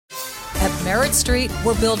Merritt Street,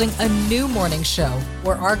 we're building a new morning show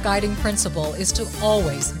where our guiding principle is to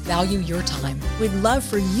always value your time. We'd love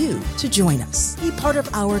for you to join us. Be part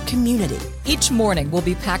of our community. Each morning will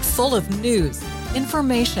be packed full of news,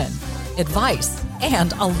 information, advice,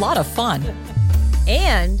 and a lot of fun.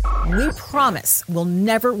 And we promise we'll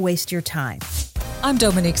never waste your time. I'm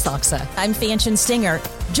Dominique Soxa. I'm Fanchon Singer.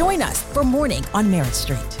 Join us for Morning on Merritt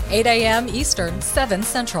Street. 8 a.m. Eastern, 7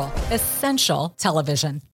 Central. Essential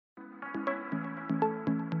Television.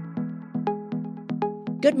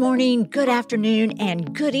 Good morning, good afternoon,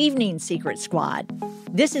 and good evening, Secret Squad.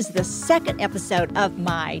 This is the second episode of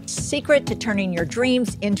my Secret to Turning Your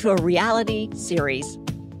Dreams into a Reality series.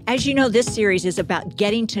 As you know, this series is about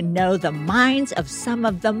getting to know the minds of some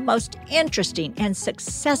of the most interesting and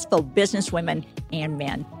successful businesswomen and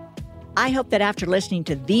men. I hope that after listening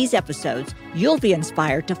to these episodes, you'll be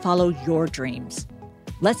inspired to follow your dreams.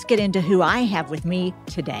 Let's get into who I have with me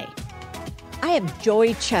today. I have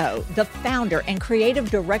Joy Cho, the founder and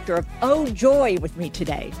creative director of Oh Joy, with me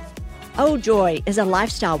today. Oh Joy is a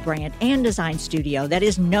lifestyle brand and design studio that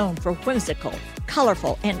is known for whimsical,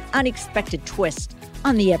 colorful, and unexpected twists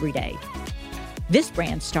on the everyday. This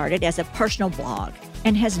brand started as a personal blog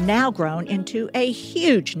and has now grown into a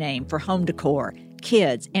huge name for home decor,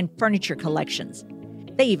 kids, and furniture collections.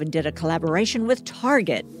 They even did a collaboration with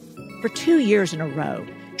Target. For 2 years in a row,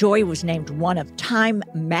 Joy was named one of Time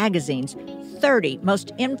Magazine's 30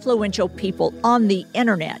 most influential people on the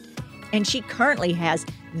internet, and she currently has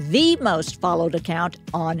the most followed account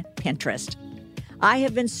on Pinterest. I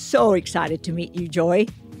have been so excited to meet you, Joy.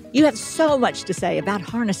 You have so much to say about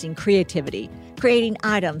harnessing creativity, creating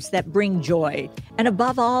items that bring joy, and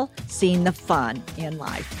above all, seeing the fun in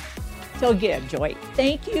life. So again, Joy,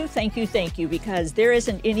 thank you, because there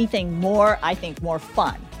isn't anything more, I think, more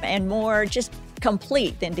fun and more just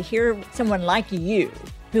complete than to hear someone like you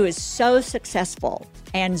who is so successful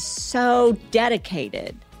and so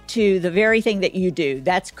dedicated to the very thing that you do.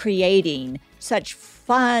 That's creating such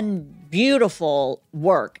fun, beautiful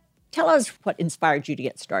work. Tell us what inspired you to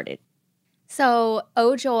get started. So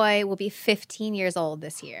Oh Joy will be 15 years old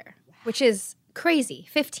this year, which is crazy.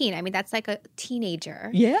 15. I mean, that's like a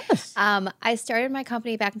teenager. Yes. I started my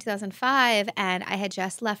company back in 2005, and I had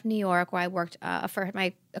just left New York, where I worked for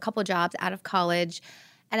a couple of jobs out of college.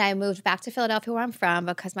 And I moved back to Philadelphia, where I'm from,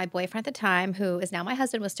 because my boyfriend at the time, who is now my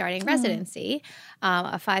husband, was starting residency,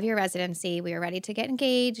 a 5-year residency. We were ready to get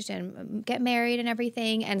engaged and get married and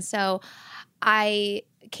everything. And so I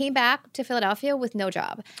came back to Philadelphia with no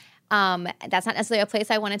job. That's not necessarily a place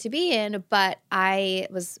I wanted to be in, but I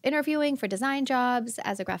was interviewing for design jobs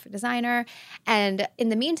as a graphic designer. And in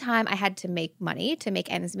the meantime, I had to make money to make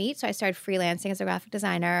ends meet. So I started freelancing as a graphic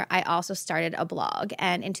designer. I also started a blog.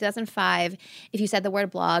 And in 2005, if you said the word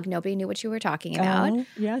blog, nobody knew what you were talking about. Oh,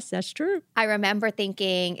 yes, that's true. I remember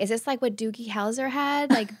thinking, is this like what Doogie Howser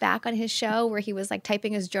had, like back on his show, where he was like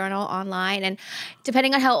typing his journal online? And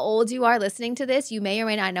depending on how old you are listening to this, you may or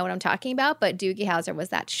may not know what I'm talking about, but Doogie Howser was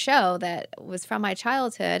that show that was from my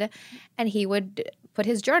childhood, and he would put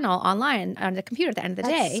his journal online on the computer at the end of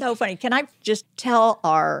the day. That's so funny. Can I just tell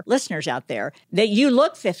our listeners out there that you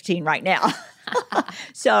look 15 right now?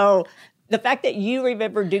 So the fact that you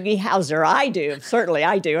remember Doogie Howser, I do. Certainly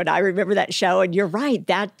I do. And I remember that show. And you're right.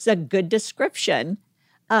 That's a good description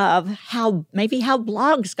of how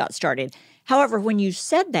blogs got started. However, when you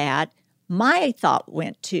said that, my thought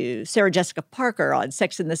went to Sarah Jessica Parker on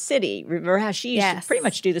Sex and the City. Remember how she used to pretty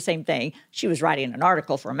much do the same thing? She was writing an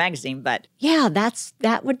article for a magazine, but yeah,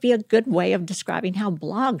 that would be a good way of describing how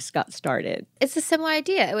blogs got started. It's a similar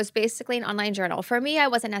idea. It was basically an online journal. For me, I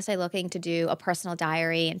wasn't necessarily looking to do a personal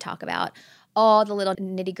diary and talk about all the little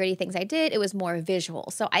nitty-gritty things I did. It was more visual.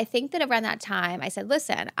 So I think that around that time, I said,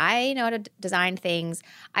 listen, I know how to design things.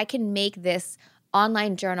 I can make this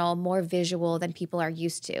online journal more visual than people are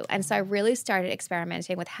used to. And so I really started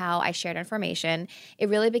experimenting with how I shared information. It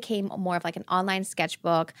really became more of like an online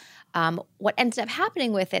sketchbook. What ended up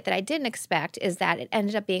happening with it that I didn't expect is that it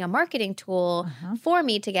ended up being a marketing tool for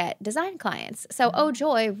me to get design clients. So Oh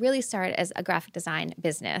Joy really started as a graphic design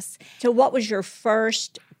business. So what was your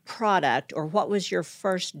first product, or what was your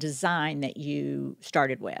first design that you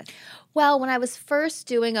started with? Well, when I was first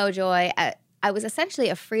doing Oh Joy, I was essentially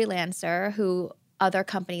a freelancer who other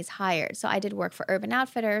companies hired. So I did work for Urban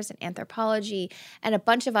Outfitters and Anthropologie and a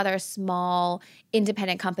bunch of other small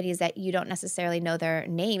independent companies that you don't necessarily know their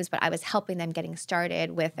names, but I was helping them getting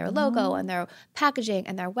started with their logo and their packaging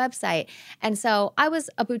and their website. And so I was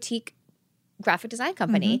a boutique graphic design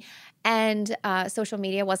company and social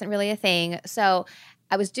media wasn't really a thing. So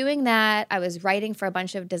I was doing that. I was writing for a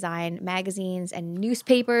bunch of design magazines and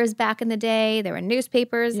newspapers back in the day. There were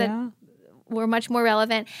newspapers that were much more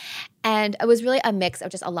relevant. And it was really a mix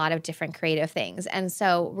of just a lot of different creative things. And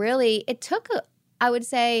so really it took, I would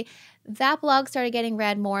say, that blog started getting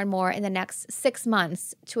read more and more in the next 6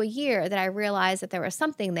 months to a year that I realized that there was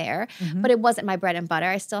something there, but it wasn't my bread and butter.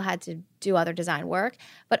 I still had to do other design work.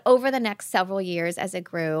 But over the next several years as it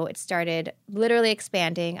grew, it started literally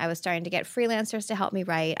expanding. I was starting to get freelancers to help me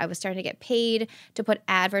write. I was starting to get paid to put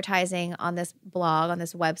advertising on this blog, on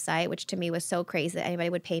this website, which to me was so crazy that anybody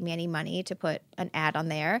would pay me any money to put an ad on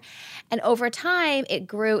there. And over time, it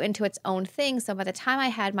grew into its own thing. So by the time I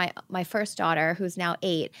had my first daughter, who's now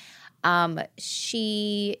 8, I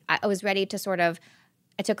was ready to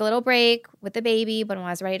I took a little break with the baby, but when I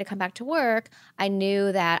was ready to come back to work, I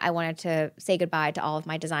knew that I wanted to say goodbye to all of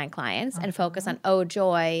my design clients and focus on Oh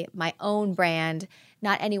Joy, my own brand,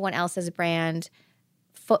 not anyone else's brand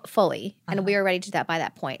fully. And we were ready to do that by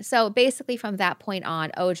that point. So basically from that point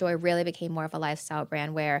on, Oh Joy really became more of a lifestyle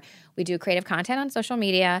brand where we do creative content on social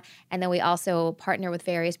media, and then we also partner with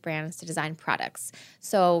various brands to design products.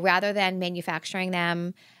 So rather than manufacturing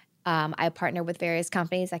them, I partner with various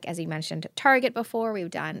companies, like as you mentioned, Target before.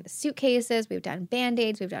 We've done suitcases, we've done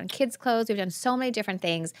Band-Aids, we've done kids' clothes, we've done so many different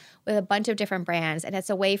things with a bunch of different brands. And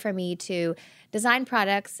it's a way for me to design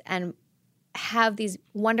products and have these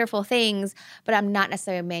wonderful things, but I'm not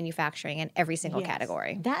necessarily manufacturing in every single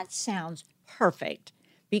category. That sounds perfect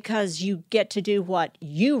because you get to do what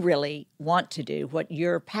you really want to do, what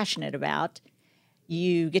you're passionate about.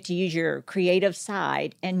 You get to use your creative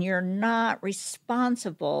side, and you're not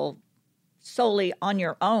responsible solely on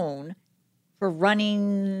your own for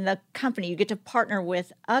running the company. You get to partner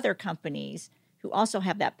with other companies who also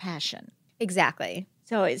have that passion. Exactly.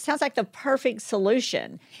 So it sounds like the perfect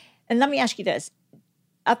solution. And let me ask you this.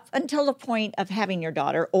 Up until the point of having your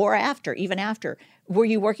daughter, or after, even after, were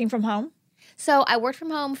you working from home? So I worked from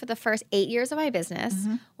home for the first 8 years of my business.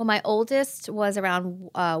 When my oldest was around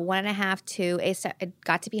 1.5, 2, it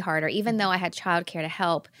got to be harder. Even though I had childcare to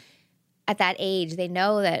help, at that age, they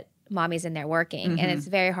know that mommy's in there working, and it's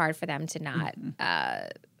very hard for them to not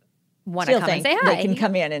want to come and say hi. They can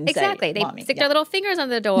come in and exactly. say, Mommy. They stick their little fingers on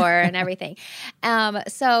the door and everything.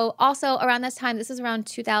 So also around this time, this is around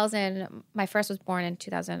 2000. My first was born in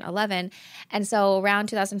 2011. And so around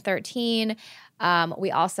 2013,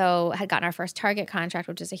 we also had gotten our first Target contract,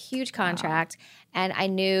 which is a huge contract. Wow. And I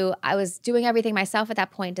knew I was doing everything myself at that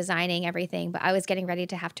point, designing everything, but I was getting ready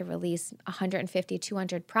to have to release 150,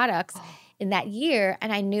 200 products in that year.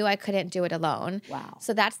 And I knew I couldn't do it alone. Wow.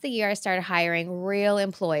 So that's the year I started hiring real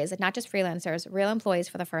employees, not just freelancers, real employees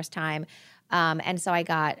for the first time. And so I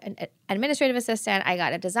got an administrative assistant, I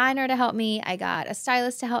got a designer to help me, I got a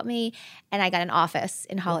stylist to help me, and I got an office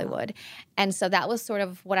in Hollywood. Wow. And so that was sort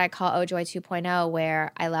of what I call Oh Joy 2.0,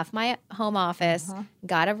 where I left my home office,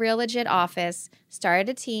 got a real legit office, started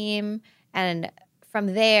a team, and from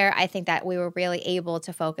there, I think that we were really able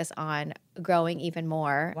to focus on growing even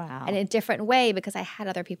more and in a different way because I had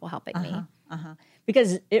other people helping me.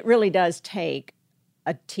 Because it really does take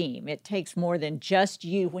a team. It takes more than just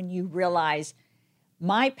you when you realize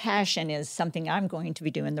my passion is something I'm going to be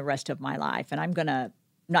doing the rest of my life, and I'm going to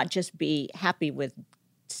not just be happy with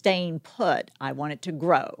staying put. I want it to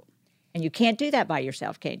grow. And you can't do that by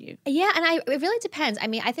yourself, can you? Yeah, and it really depends. I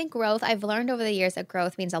mean, I think growth, I've learned over the years that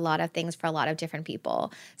growth means a lot of things for a lot of different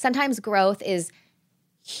people. Sometimes growth is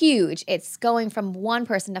huge. It's going from one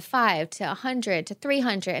person to 5 to 100 to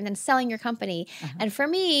 300 and then selling your company. And for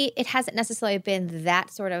me, it hasn't necessarily been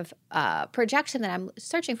that sort of projection that I'm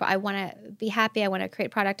searching for. I want to be happy. I want to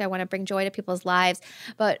create product. I want to bring joy to people's lives.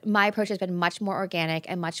 But my approach has been much more organic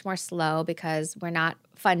and much more slow because we're not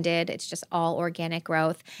funded. It's just all organic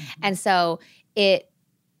growth. And so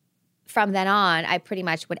from then on, I pretty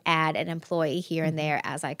much would add an employee here and there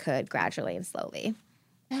as I could gradually and slowly.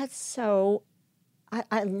 That's so...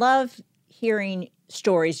 I love hearing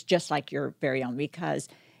stories just like your very own because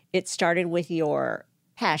it started with your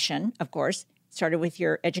passion, of course, started with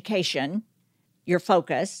your education, your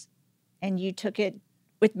focus, and you took it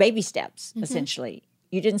with baby steps, essentially.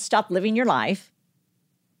 You didn't stop living your life,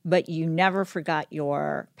 but you never forgot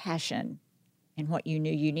your passion and what you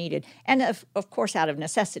knew you needed. And, of course, out of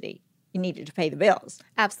necessity, you needed to pay the bills.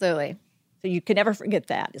 Absolutely. So you can never forget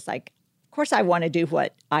that. It's like, of course, I want to do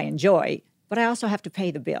what I enjoy, but I also have to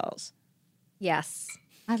pay the bills. Yes.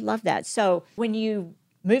 I love that. So when you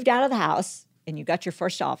moved out of the house and you got your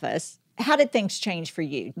first office, how did things change for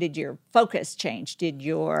you? Did your focus change? Did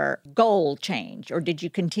your goal change? Or did you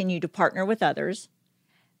continue to partner with others?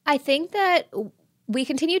 I think that we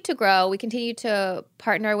continued to grow. We continued to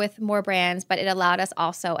partner with more brands, but it allowed us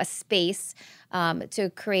also a space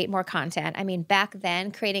to create more content. I mean, back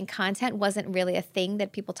then, creating content wasn't really a thing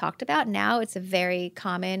that people talked about. Now it's very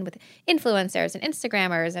common with influencers and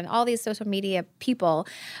Instagrammers and all these social media people.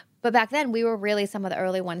 But back then, we were really some of the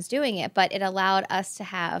early ones doing it. But it allowed us to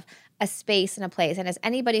have a space and a place. And as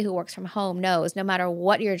anybody who works from home knows, no matter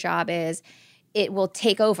what your job is, it will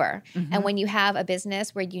take over. And when you have a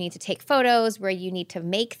business where you need to take photos, where you need to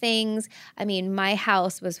make things, I mean, my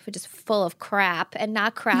house was just full of crap, and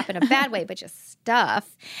not crap in a bad way, but just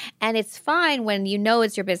stuff. And it's fine when you know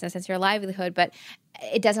it's your business, it's your livelihood, but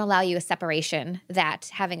it doesn't allow you a separation that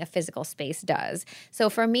having a physical space does. So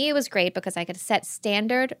for me, it was great because I could set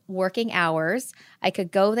standard working hours. I could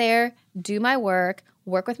go there, do my work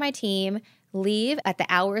with my team, leave at the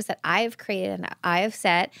hours that I've created and I have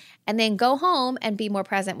set, and then go home and be more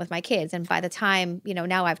present with my kids. And by the time,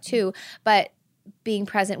 now I have 2, but being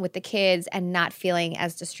present with the kids and not feeling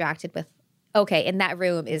as distracted with, okay, in that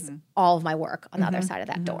room is all of my work on the other side of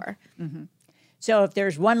that door. So if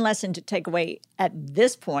there's one lesson to take away at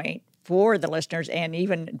this point for the listeners, and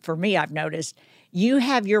even for me, I've noticed, you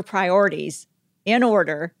have your priorities in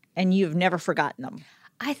order and you've never forgotten them.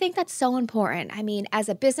 I think that's so important. I mean, as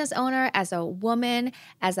a business owner, as a woman,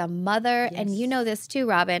 as a mother, and you know this too,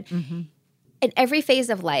 Robin, in every phase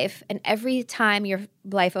of life and every time your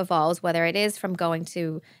life evolves, whether it is from going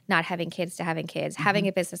to not having kids to having kids, having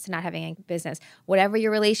a business to not having a business, whatever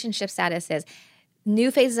your relationship status is,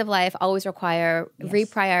 new phases of life always require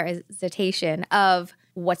reprioritization of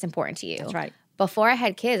what's important to you. That's right. Before I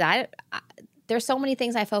had kids, there's so many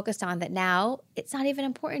things I focused on that now it's not even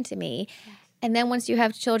important to me. And then once you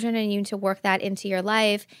have children and you need to work that into your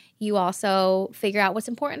life, you also figure out what's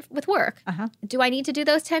important with work. Do I need to do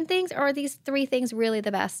those 10 things, or are these 3 things really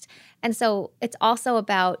the best? And so it's also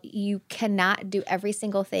about you cannot do every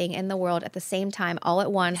single thing in the world at the same time all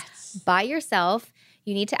at once by yourself.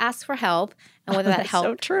 You need to ask for help. And whether that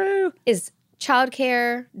help is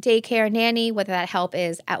childcare, daycare, nanny, whether that help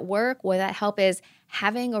is at work, whether that help is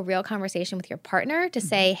having a real conversation with your partner to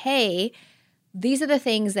say, hey, these are the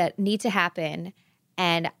things that need to happen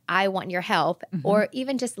and I want your help, or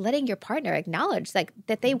even just letting your partner acknowledge that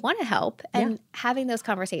they want to help and having those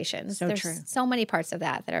conversations. So There's true. so many parts of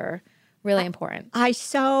that are really important. I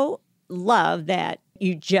so love that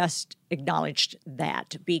you just acknowledged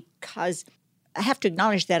that, because I have to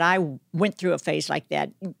acknowledge that I went through a phase like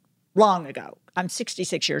that long ago. I'm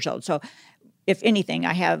 66 years old. So if anything,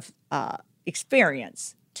 I have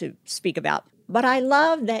experience to speak about. But I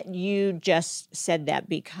love that you just said that,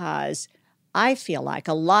 because I feel like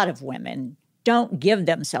a lot of women don't give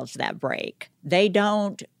themselves that break. They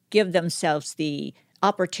don't give themselves the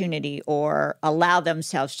opportunity or allow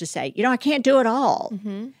themselves to say, I can't do it all.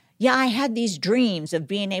 Yeah, I had these dreams of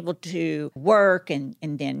being able to work and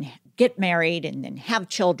then get married and then have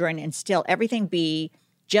children and still everything be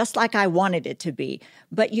just like I wanted it to be.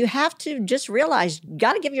 But you have to just realize, you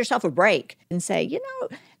got to give yourself a break and say,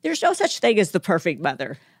 there's no such thing as the perfect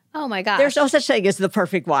mother. Oh my gosh. There's no such thing as the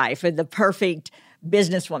perfect wife and the perfect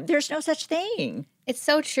businesswoman. There's no such thing. It's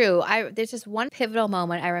so true. There's just one pivotal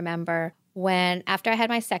moment I remember when, after I had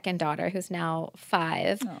my second daughter, who's now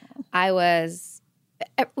 5, I was,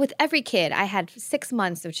 with every kid, I had 6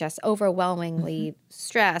 months of just overwhelmingly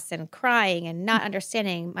stress and crying and not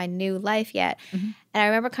understanding my new life yet. And I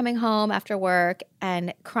remember coming home after work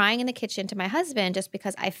and crying in the kitchen to my husband just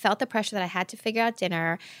because I felt the pressure that I had to figure out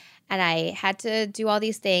dinner and I had to do all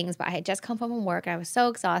these things, but I had just come home from work and I was so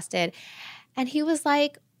exhausted. And he was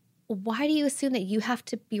like, why do you assume that you have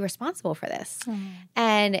to be responsible for this?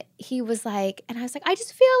 And he was like, and I was like, I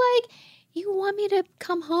just feel like you want me to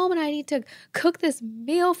come home and I need to cook this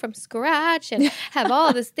meal from scratch and have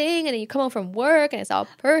all this thing, and then you come home from work and it's all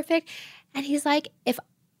perfect. And he's like,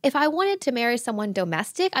 if I wanted to marry someone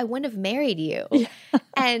domestic, I wouldn't have married you.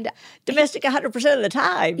 And domestic 100% of the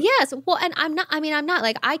time. Yes. Well, and I'm not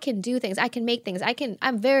like, I can do things, I can make things,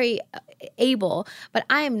 I'm very able, but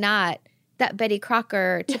I am not that Betty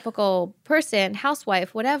Crocker typical person,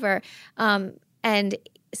 housewife, whatever. And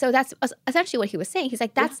so that's essentially what he was saying. He's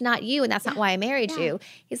like, that's not you, and that's not why I married you.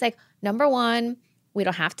 He's like, number one, we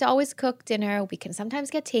don't have to always cook dinner. We can sometimes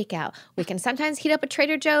get takeout. We can sometimes heat up a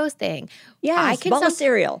Trader Joe's thing. Yeah, bowl of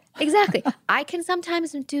cereal. Exactly. I can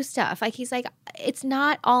sometimes do stuff. Like, he's like, it's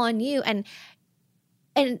not all on you. And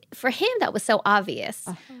for him, that was so obvious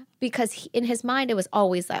because in his mind, it was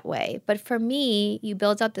always that way. But for me, you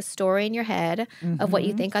build up the story in your head of what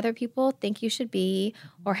you think other people think you should be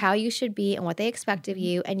or how you should be and what they expect of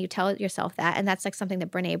you. And you tell yourself that. And that's like something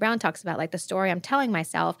that Brené Brown talks about, like the story I'm telling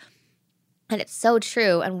myself. And it's so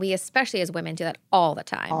true. And we, especially as women, do that all the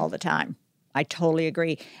time. All the time. I totally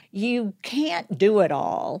agree. You can't do it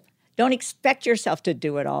all. Don't expect yourself to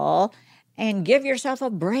do it all, and give yourself a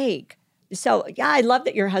break. So, yeah, I love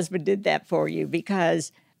that your husband did that for you,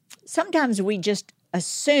 because sometimes we just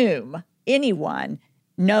assume anyone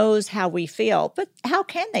knows how we feel, but how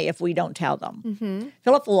can they if we don't tell them? Mm-hmm.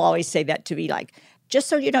 Philip will always say that to me, like, just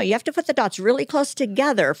so you know, you have to put the dots really close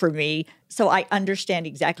together for me so I understand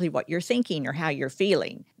exactly what you're thinking or how you're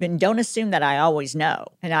feeling. And don't assume that I always know.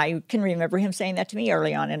 And I can remember him saying that to me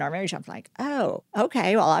early on in our marriage. I'm like, oh,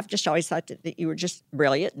 okay, well, I've just always thought that you were just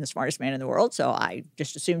brilliant and the smartest man in the world, so I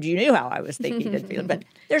just assumed you knew how I was thinking and feeling. But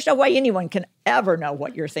there's no way anyone can ever know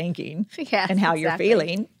what you're thinking and how you're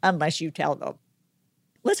feeling unless you tell them.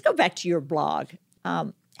 Let's go back to your blog.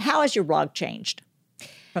 How has your blog changed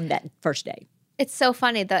from that first day? It's so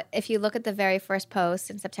funny that if you look at the very first post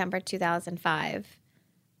in September 2005,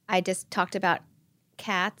 I just talked about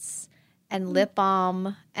cats and lip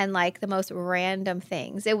balm and like the most random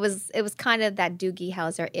things. It was kind of that Doogie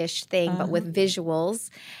Howser-ish thing, but with visuals.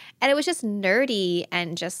 And it was just nerdy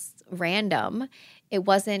and just random. It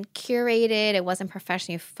wasn't curated. It wasn't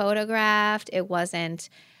professionally photographed. I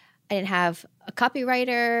didn't have a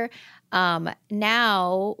copywriter.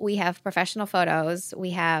 Now we have professional photos.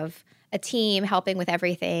 We have a team helping with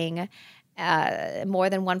everything. More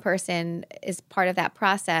than one person is part of that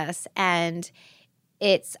process. And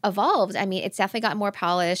it's evolved. I mean, it's definitely gotten more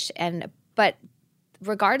polished. But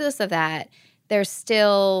regardless of that, there's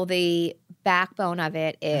still the backbone of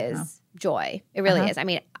it is joy. It really is. I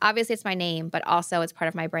mean, obviously it's my name, but also it's part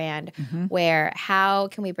of my brand where how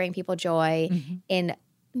can we bring people joy in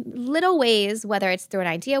little ways, whether it's through an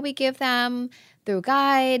idea we give them, through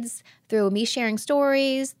guides, through me sharing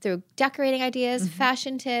stories, through decorating ideas,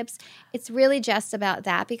 fashion tips. It's really just about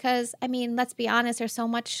that because, I mean, let's be honest, there's so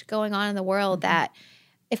much going on in the world that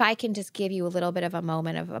if I can just give you a little bit of a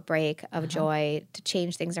moment of a break of joy to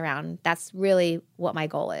change things around, that's really what my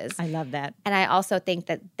goal is. I love that. And I also think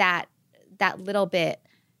that little bit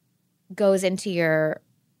goes into your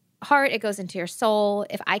heart, it goes into your soul.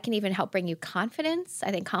 If I can even help bring you confidence,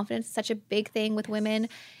 I think confidence is such a big thing with women.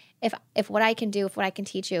 If what I can do, if what I can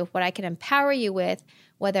teach you, if what I can empower you with,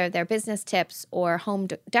 whether they're business tips or home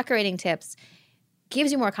decorating tips,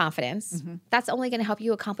 gives you more confidence, that's only going to help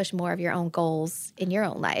you accomplish more of your own goals in your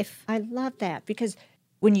own life. I love that because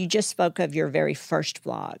when you just spoke of your very first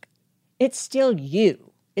vlog, it's still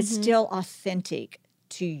you. It's still authentic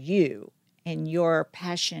to you and your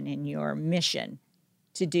passion and your mission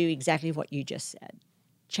to do exactly what you just said.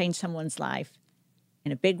 Change someone's life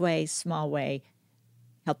in a big way, small way,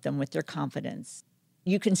 help them with their confidence.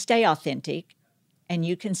 You can stay authentic and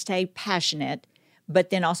you can stay passionate, but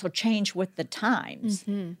then also change with the times.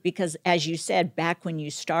 Because as you said, back when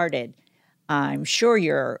you started, I'm sure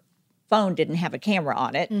your phone didn't have a camera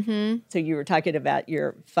on it. So you were talking about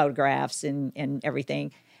your photographs and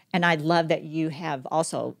everything. And I love that you have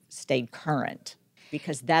also stayed current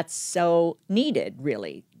because that's so needed,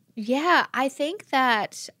 really. Yeah, I think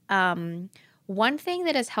that one thing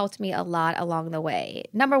that has helped me a lot along the way,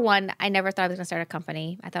 number one, I never thought I was going to start a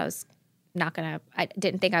company. I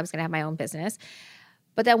didn't think I was going to have my own business.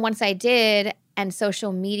 But then once I did, and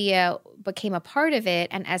social media became a part of it,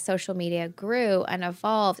 and as social media grew and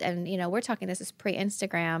evolved, and, we're talking, this is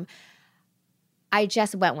pre-Instagram, I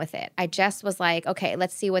just went with it. I just was like, okay,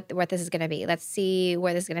 let's see what this is going to be. Let's see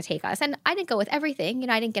where this is going to take us. And I didn't go with everything.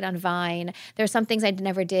 I didn't get on Vine. There's some things I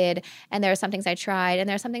never did, and there are some things I tried, and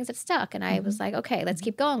there are some things that stuck. And I was like, okay, let's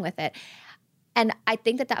keep going with it. And I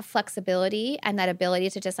think that flexibility and that ability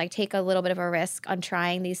to just like take a little bit of a risk on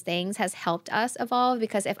trying these things has helped us evolve.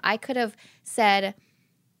 Because if I could have said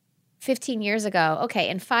 15 years ago, okay,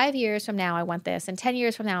 in 5 years from now I want this, and 10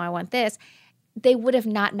 years from now I want this, they would have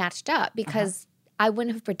not matched up because I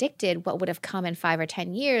wouldn't have predicted what would have come in 5 or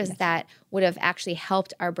 10 years that would have actually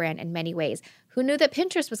helped our brand in many ways. Who knew that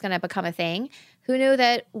Pinterest was going to become a thing? Who knew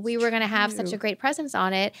that we were going to have such a great presence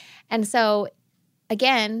on it? And so,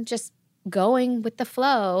 again, just going with the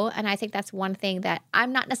flow. And I think that's one thing that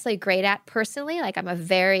I'm not necessarily great at personally. Like I'm a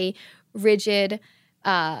very rigid,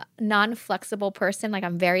 non-flexible person. Like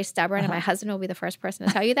I'm very stubborn, and my husband will be the first person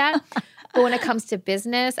to tell you that. But when it comes to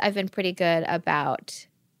business, I've been pretty good about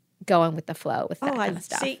going with the flow with that kind of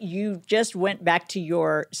stuff. See, you just went back to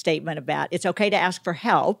your statement about it's okay to ask for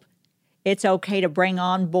help. It's okay to bring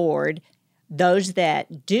on board those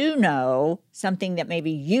that do know something that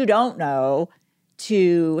maybe you don't know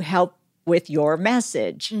to help with your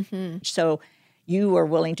message. So you were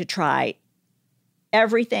willing to try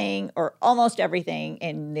everything or almost everything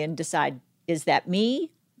and then decide, is that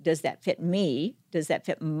me? Does that fit me? Does that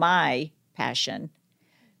fit my passion.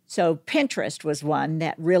 So Pinterest was one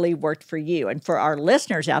that really worked for you. And for our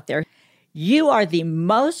listeners out there, you are the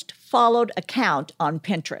most followed account on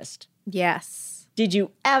Pinterest. Yes. Did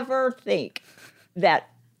you ever think that,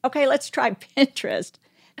 okay, let's try Pinterest,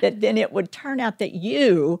 that then it would turn out that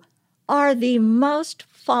you are the most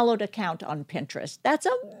followed account on Pinterest? That's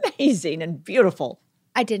amazing and beautiful.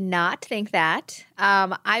 I did not think that.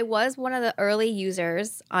 I was one of the early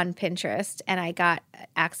users on Pinterest, and I got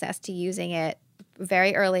access to using it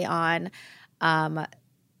very early on.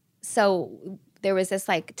 So there was this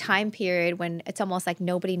like time period when it's almost like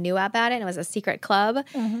nobody knew about it. And it was a secret club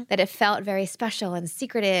that it felt very special and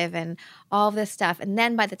secretive and all of this stuff. And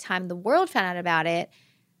then by the time the world found out about it,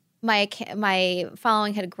 my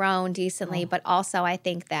following had grown decently, but also I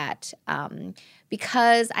think that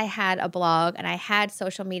because I had a blog and I had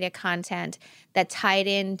social media content that tied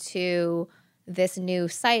into this new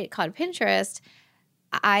site called Pinterest,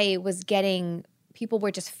 I was getting people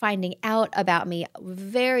were just finding out about me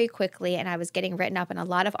very quickly, and I was getting written up in a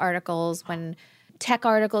lot of articles when tech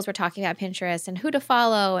articles were talking about Pinterest and who to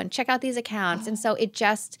follow and check out these accounts. And so it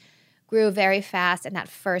just grew very fast in that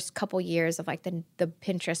first couple years of like the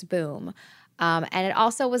Pinterest boom. And it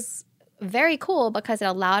also was very cool because it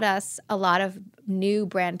allowed us a lot of new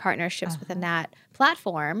brand partnerships within that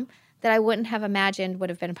platform that I wouldn't have imagined would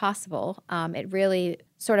have been possible. It really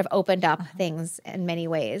sort of opened up things in many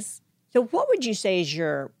ways. So what would you say is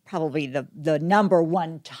your probably the number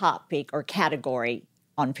one topic or category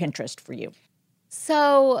on Pinterest for you?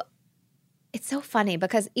 So it's so funny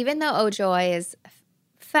because even though OJOY is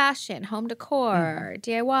fashion, home decor,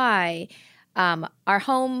 DIY, our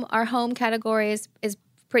home category is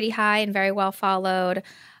pretty high and very well followed.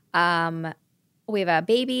 We have a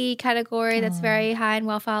baby category that's very high and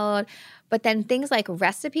well followed. But then things like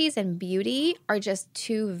recipes and beauty are just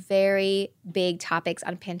two very big topics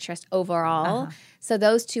on Pinterest overall. So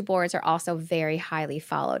those two boards are also very highly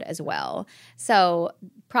followed as well. So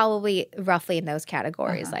probably roughly in those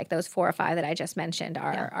categories, like those 4 or 5 that I just mentioned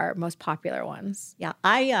are our most popular ones. Yeah,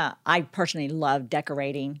 I personally love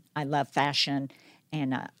decorating. I love fashion.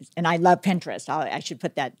 And I love Pinterest. I should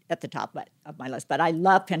put that at the top of my list. But I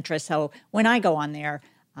love Pinterest. So when I go on there,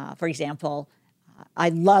 for example, I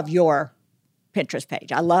love your Pinterest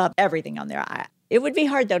page. I love everything on there. It would be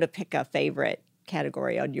hard, though, to pick a favorite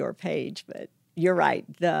category on your page. But you're right.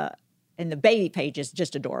 The baby page is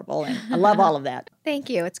just adorable. And I love all of that. Thank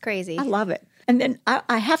you. It's crazy. I love it. And then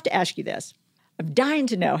I have to ask you this. I'm dying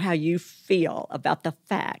to know how you feel about the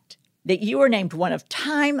fact that you were named one of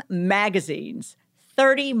Time Magazine's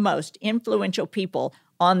 30 most influential people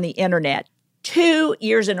on the internet 2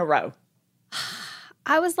 years in a row.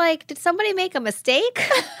 I was like, did somebody make a mistake?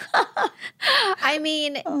 I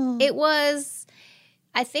mean, it was,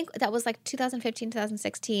 I think that was like 2015,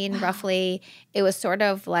 2016, roughly. It was sort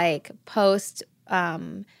of like post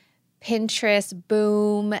Pinterest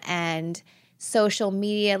boom and social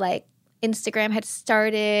media, like Instagram had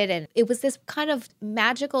started. And it was this kind of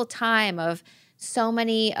magical time of so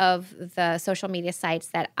many of the social media sites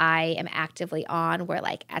that I am actively on were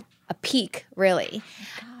like at a peak, really.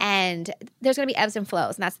 And there's going to be ebbs and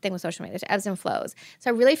flows. And that's the thing with social media. There's ebbs and flows. So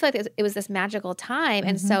I really feel like it was this magical time.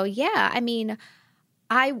 And so, yeah, I mean,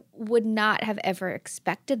 I would not have ever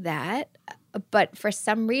expected that. But for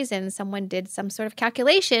some reason, someone did some sort of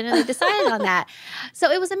calculation and they decided on that.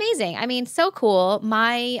 So it was amazing. I mean, so cool.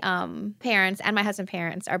 My parents and my husband's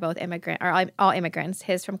parents are both all immigrants.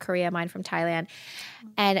 His from Korea, mine from Thailand.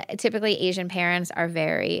 And typically Asian parents are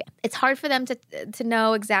it's hard for them to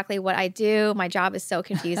know exactly what I do. My job is so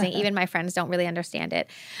confusing. Even my friends don't really understand it.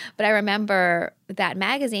 But I remember that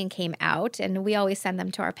magazine came out and we always send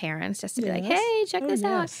them to our parents just to be like, hey, check this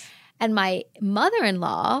out. And my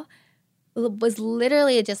mother-in-law was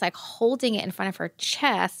literally just like holding it in front of her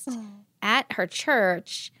chest at her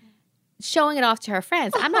church, showing it off to her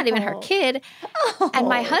friends. I'm not even her kid. And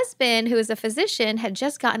my husband, who is a physician, had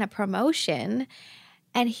just gotten a promotion.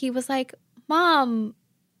 And he was like, Mom,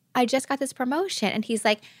 I just got this promotion. And he's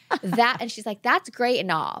like, that. And she's like, that's great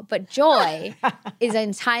and all. But Joy is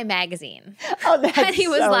in Time Magazine. Oh, that's and he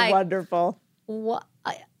was so like, wonderful. What?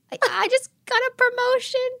 I just got a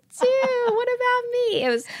promotion too. What about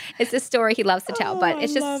me? It's a story he loves to tell, but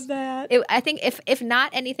it's just, I love that. I think if not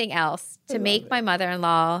anything else, to make my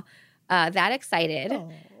mother-in-law that excited,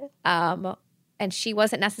 and she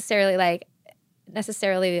wasn't necessarily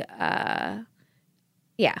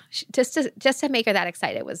just to make her that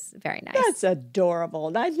excited was very nice. That's adorable.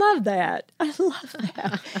 And I love that. I love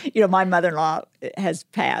that. My mother-in-law has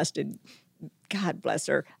passed, and God bless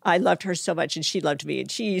her. I loved her so much, and she loved me. And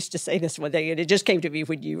she used to say this one thing, and it just came to me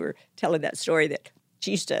when you were telling that story, that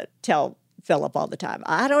she used to tell Philip all the time.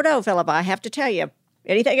 I don't know, Philip. I have to tell you,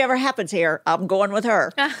 anything ever happens here, I'm going with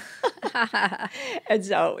her. And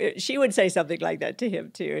so she would say something like that to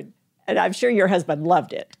him too. And I'm sure your husband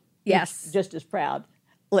loved it. Yes. He's just as proud.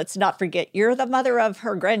 Let's not forget, you're the mother of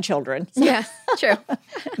her grandchildren. Yes, true.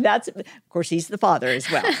 Of course, he's the father as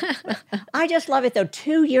well. I just love it, though.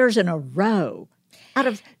 2 years in a row.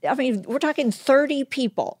 We're talking 30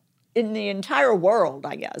 people in the entire world,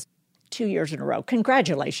 I guess. 2 years in a row.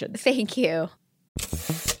 Congratulations. Thank you.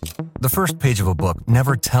 The first page of a book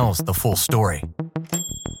never tells the full story.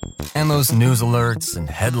 And those news alerts and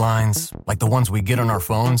headlines, like the ones we get on our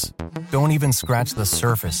phones, don't even scratch the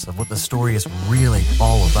surface of what the story is really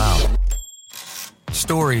all about.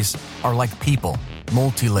 Stories are like people,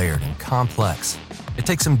 multi-layered and complex. It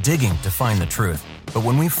takes some digging to find the truth, but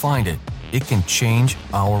when we find it, it can change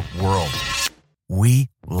our world. We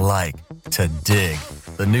like to dig.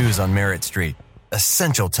 The news on Merritt Street.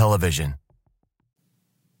 Essential television.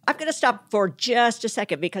 I'm going to stop for just a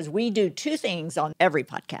second because we do two things on every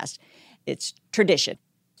podcast. It's tradition.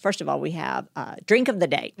 First of all, we have Drink of the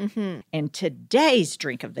Day. Mm-hmm. And today's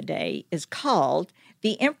Drink of the Day is called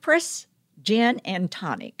the Empress Gin and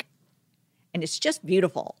Tonic. And it's just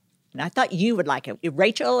beautiful. And I thought you would like it.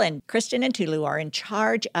 Rachel and Kristen and Tulu are in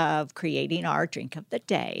charge of creating our Drink of the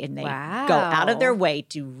Day. And they go out of their way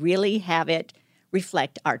to really have it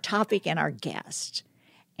reflect our topic and our guest.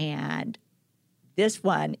 And this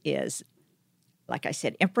one is, like I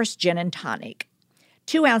said, Empress Gin and Tonic.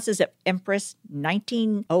 2 ounces of Empress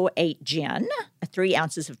 1908 gin, 3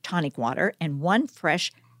 ounces of tonic water, and 1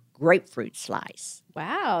 fresh grapefruit slice.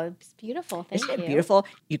 Wow, it's beautiful. Thank you. Isn't it beautiful?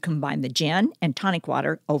 You combine the gin and tonic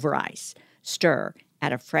water over ice. Stir,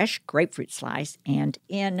 add a fresh grapefruit slice, and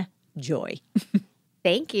enjoy.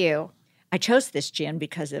 Thank you. I chose this gin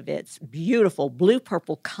because of its beautiful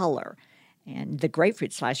blue-purple color. And the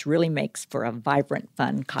grapefruit slice really makes for a vibrant,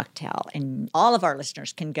 fun cocktail. And all of our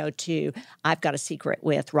listeners can go to I've Got a Secret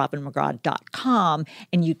with RobinMcGraw.com,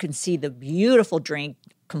 and you can see the beautiful drink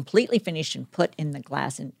completely finished and put in the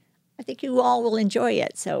glass. And I think you all will enjoy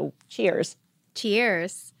it. So cheers.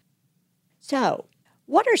 Cheers. So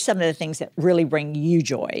what are some of the things that really bring you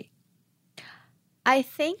joy? I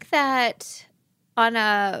think that on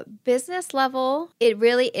a business level, it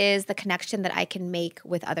really is the connection that I can make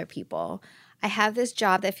with other people. I have this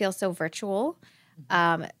job that feels so virtual.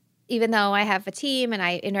 Even though I have a team and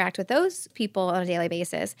I interact with those people on a daily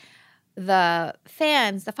basis, the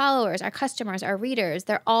fans, the followers, our customers, our readers,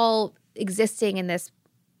 they're all existing in this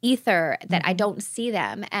ether that I don't see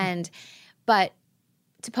them. But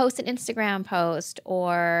to post an Instagram post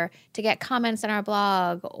or to get comments on our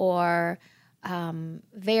blog or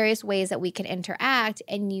various ways that we can interact,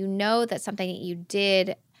 and you know that something that you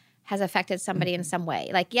did has affected somebody in some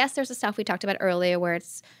way. Like, yes, there's the stuff we talked about earlier where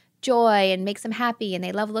it's joy and makes them happy and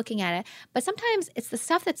they love looking at it. But sometimes it's the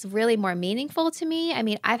stuff that's really more meaningful to me. I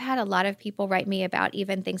mean, I've had a lot of people write me about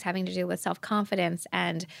even things having to do with self-confidence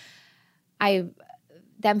and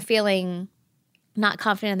them feeling not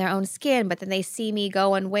confident in their own skin, but then they see me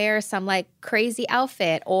go and wear some like crazy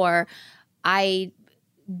outfit, or I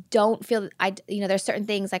don't feel there's certain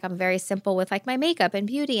things, like I'm very simple with like my makeup and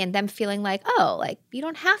beauty, and them feeling like, oh, like you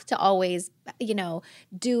don't have to always,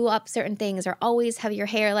 do up certain things or always have your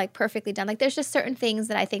hair like perfectly done. Like there's just certain things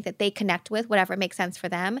that I think that they connect with, whatever makes sense for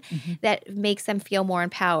them, that makes them feel more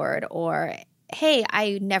empowered. Or, hey,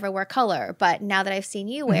 I never wear color, but now that I've seen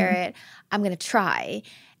you wear it, I'm going to try.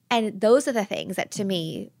 And those are the things that to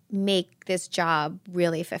me make this job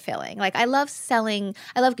really fulfilling. Like I love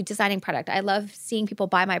designing product. I love seeing people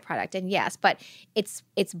buy my product. And yes, but it's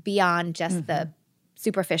beyond just the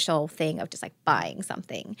superficial thing of just like buying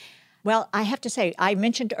something. Well, I have to say, I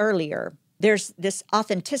mentioned earlier, there's this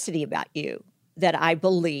authenticity about you that I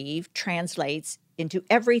believe translates into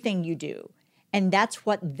everything you do. And that's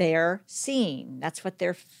what they're seeing. That's what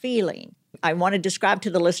they're feeling. I want to describe to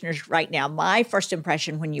the listeners right now, my first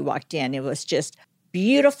impression when you walked in, it was just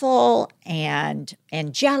beautiful and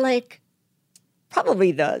angelic.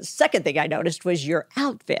 Probably the second thing I noticed was your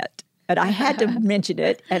outfit. And I had to mention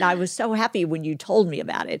it, and I was so happy when you told me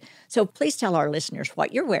about it. So please tell our listeners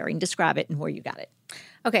what you're wearing, describe it, and where you got it.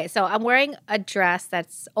 Okay, so I'm wearing a dress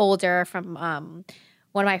that's older from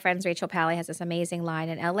one of my friends, Rachel Pally, has this amazing line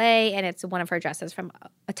in LA, and it's one of her dresses from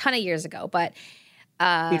a ton of years ago. But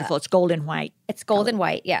beautiful. It's gold and white. It's gold and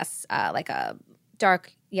white, yes, like a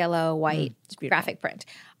dark yellow, white graphic print.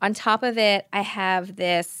 On top of it, I have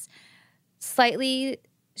this slightly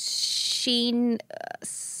sheen,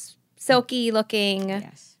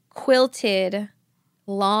 silky-looking, quilted,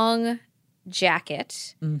 long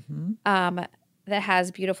jacket. that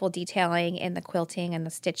has beautiful detailing in the quilting and the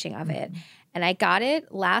stitching of it. And I got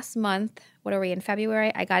it last month. What are we in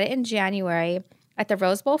February? I got it in January at the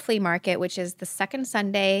Rose Bowl Flea Market, which is the second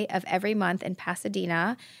Sunday of every month in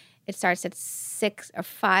Pasadena. It starts at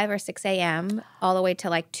 5 or 6 a.m. all the way to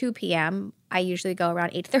like 2 p.m. I usually go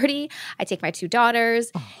around 8:30. I take my 2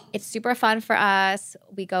 daughters. It's super fun for us.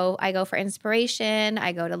 I go for inspiration.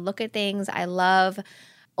 I go to look at things. I love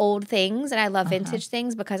old things and I love vintage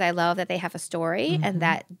things because I love that they have a story and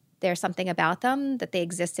that there's something about them, that they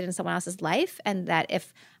existed in someone else's life, and that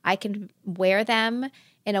if I can wear them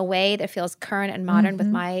in a way that feels current and modern with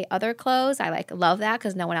my other clothes, I love that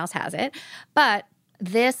because no one else has it. But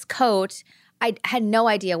this coat, I had no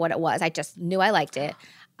idea what it was. I just knew I liked it.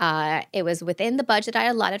 It was within the budget I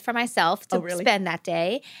allotted for myself to spend that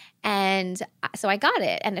day. And so I got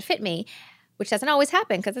it and it fit me, which doesn't always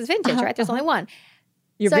happen because it's vintage, right? There's only one.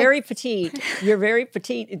 You're very petite. You're very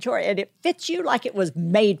petite, and it fits you like it was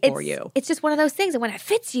made for you. It's just one of those things. And when it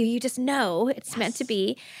fits you, you just know it's meant to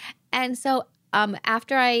be. And so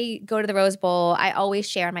after I go to the Rose Bowl, I always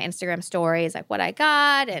share on my Instagram stories like what I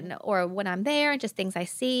got or when I'm there and just things I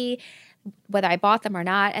see, whether I bought them or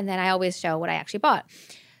not. And then I always show what I actually bought.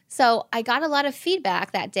 So I got a lot of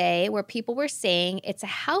feedback that day where people were saying it's a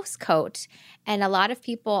house coat. And a lot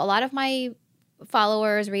of my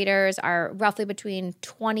followers, readers are roughly between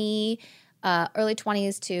early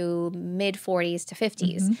 20s to mid 40s to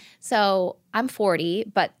 50s. So I'm 40,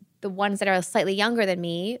 but the ones that are slightly younger than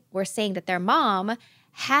me were saying that their mom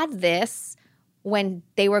had this when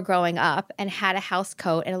they were growing up and had a house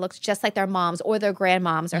coat and it looked just like their mom's or their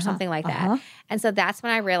grandmom's or something like that. And so that's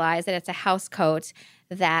when I realized that it's a house coat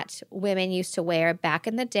that women used to wear back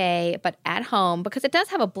in the day, but at home, because it does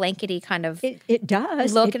have a blankety kind of it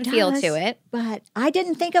does look and feel to it. But I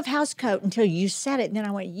didn't think of house coat until you said it, and then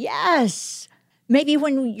I went, yes. Maybe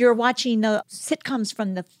when you're watching the sitcoms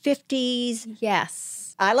from the 50s.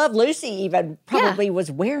 Yes. I Love Lucy even probably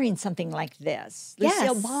was wearing something like this.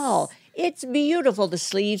 Lucille Ball. It's beautiful. The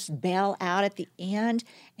sleeves bail out at the end.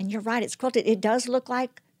 And you're right, it's quilted. It does look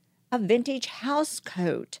like a vintage house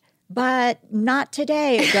coat. But not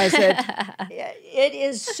today, does it? It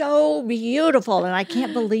is so beautiful, and I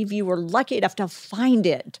can't believe you were lucky enough to find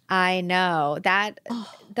it. I know that.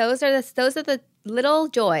 Those are the little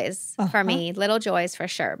joys for me, little joys for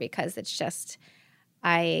sure, because it's just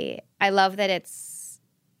I love that it's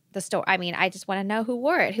the story. I mean, I just want to know who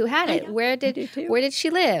wore it, who had it, where did she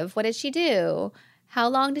live, what did she do, how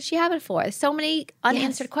long did she have it for? So many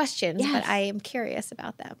unanswered questions, but I am curious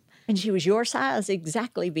about them. And she was your size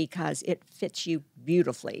exactly because it fits you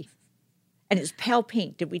beautifully. And it's pale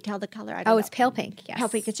pink. Did we tell the color? I don't know. It's pale pink, yes. Pale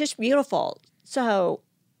pink. It's just beautiful. So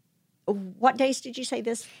what days did you say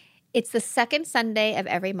this? It's the second Sunday of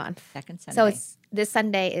every month. Second Sunday. So this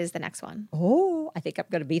Sunday is the next one. Oh, I think I'm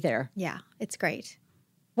going to be there. Yeah, it's great.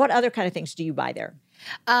 What other kind of things do you buy there?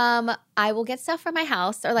 I will get stuff for my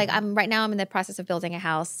house, or right now I'm in the process of building a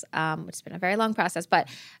house, which has been a very long process. But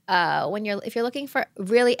if you're looking for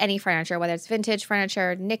really any furniture, whether it's vintage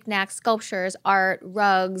furniture, knickknacks, sculptures, art,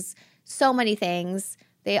 rugs, so many things.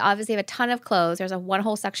 They obviously have a ton of clothes. There's one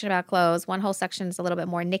whole section about clothes. One whole section is a little bit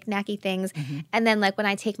more knick-knacky things. And then when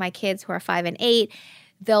I take my kids who are 5 and 8,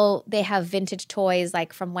 they have vintage toys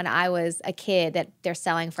from when I was a kid that they're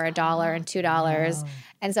selling for $1 and $2.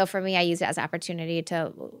 And so for me, I use it as an opportunity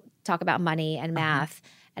to talk about money and math,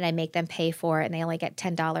 and I make them pay for it, and they only get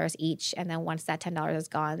 $10 each. And then once that $10 is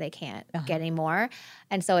gone, they can't get any more.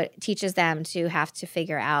 And so it teaches them to have to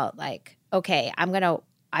figure out okay,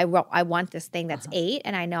 I want this thing that's 8,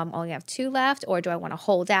 and I know I'm only have 2 left, or do I want to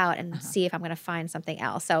hold out and see if I'm going to find something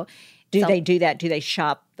else? So do they do that? Do they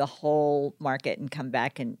shop the whole market and come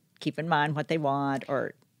back and keep in mind what they want,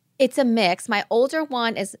 or? It's a mix. My older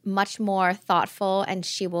one is much more thoughtful, and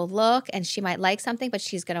she will look and she might like something, but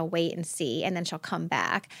she's going to wait and see, and then she'll come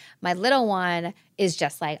back. My little one is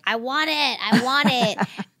just I want it.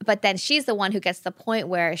 But then she's the one who gets to the point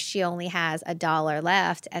where she only has $1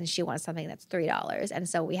 left and she wants something that's $3. And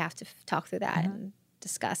so we have to talk through that and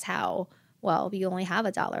discuss how, you only have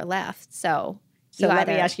 $1 left. So let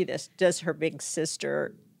me ask you this. Does her big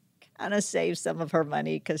sister kind of save some of her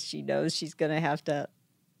money because she knows she's going to have to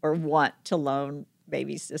or want to loan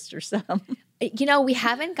baby sister some? We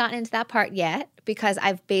haven't gotten into that part yet because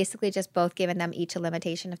I've basically just both given them each a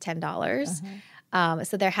limitation of $10.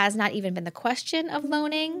 So there has not even been the question of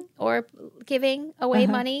loaning or giving away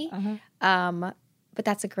money. But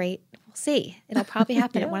that's we'll see. It'll probably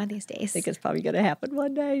happen one of these days. I think it's probably going to happen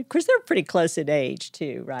one day. Of course, they're pretty close in age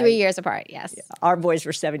too, right? 3 years apart, yes. Yeah. Our boys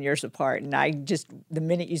were 7 years apart. And the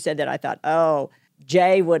minute you said that, I thought,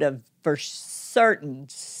 Jay would have for certain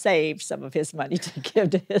saved some of his money to give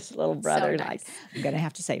to his little brother. nice. Like, I'm going to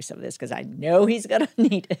have to save some of this because I know he's going to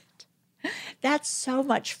need it. That's so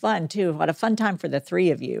much fun, too. What a fun time for the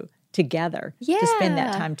three of you together to spend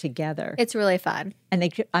that time together. It's really fun. And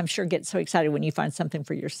they, I'm sure, get so excited when you find something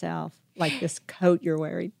for yourself, like this coat you're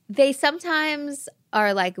wearing. They sometimes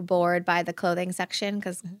are like bored by the clothing section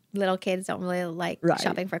because little kids don't really like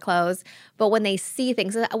shopping for clothes. But when they see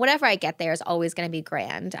things, whatever I get there is always going to be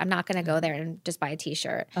grand. I'm not going to go there and just buy a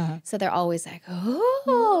T-shirt. So they're always like,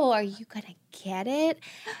 oh, are you going to get it?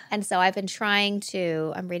 And so I've been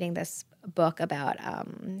I'm reading this book about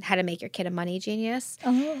how to make your kid a money genius.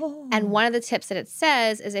 And one of the tips that it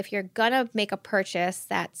says is if you're going to make a purchase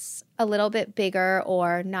that's a little bit bigger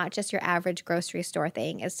or not just your average grocery store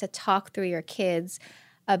thing, is to talk through your kids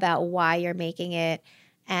about why you're making it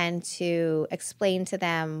and to explain to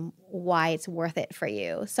them why it's worth it for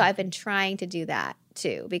you. So I've been trying to do that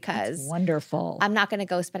too, because That's wonderful. I'm not going to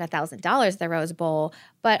go spend $1,000 at the Rose Bowl,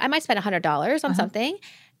 but I might spend $100 on something.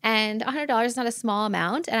 And $100 is not a small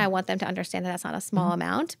amount, and I want them to understand that that's not a small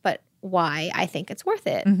amount, but why I think it's worth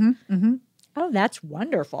it. Oh, that's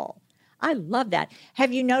wonderful. I love that.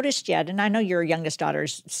 Have you noticed yet, and I know your youngest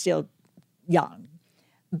daughter's still young,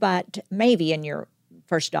 but maybe in your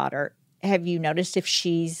first daughter, have you noticed if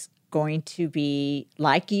she's going to be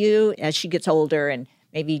like you as she gets older and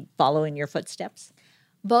maybe follow in your footsteps?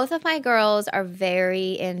 Both of my girls are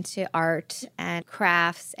very into art and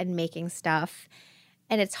crafts and making stuff.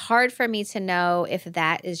 And it's hard for me to know if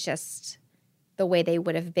that is just the way they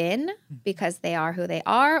would have been because they are who they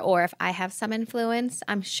are, or if I have some influence.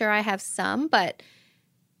 I'm sure I have some, but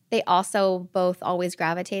they also both always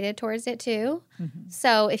gravitated towards it too.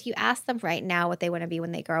 So if you ask them right now what they want to be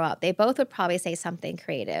when they grow up, they both would probably say something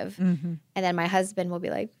creative. And then my husband will be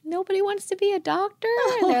like, nobody wants to be a doctor.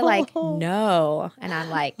 And they're like, no. And I'm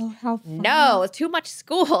like, no, too much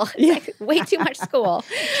school. It's like way too much school.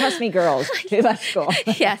 Trust me, girls, too much school.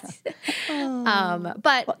 Yes.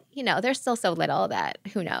 But, they're still so little that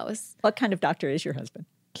who knows. What kind of doctor is your husband?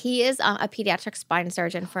 He is a pediatric spine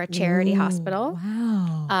surgeon for a charity hospital.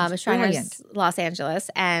 Wow. Shriners, Los Angeles.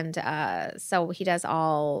 And so he does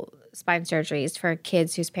all spine surgeries for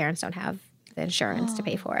kids whose parents don't have the insurance to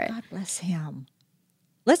pay for it. God bless him.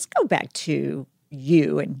 Let's go back to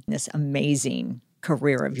you and this amazing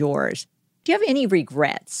career of yours. Do you have any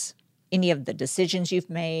regrets? Any of the decisions you've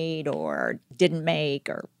made or didn't make?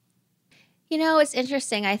 Or it's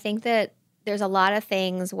interesting. I think that there's a lot of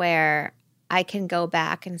things where I can go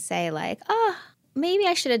back and say like, oh, maybe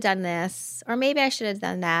I should have done this or maybe I should have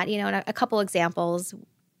done that. And a couple examples,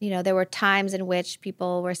 there were times in which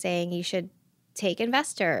people were saying you should take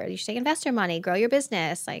investor money, grow your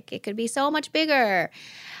business. Like it could be so much bigger.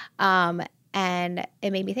 And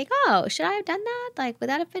it made me think, oh, should I have done that? Like would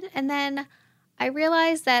that have been? And then I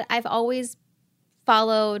realized that I've always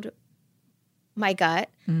followed my gut.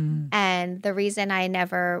 And the reason I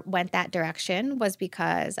never went that direction was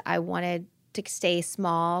because I wanted to stay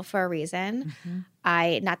small for a reason.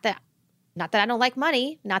 Not that I don't like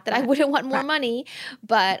money, not that I wouldn't want more money,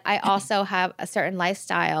 but I also have a certain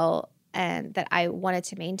lifestyle and that I wanted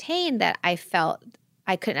to maintain that I felt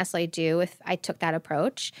I couldn't necessarily do if I took that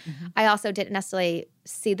approach. I also didn't necessarily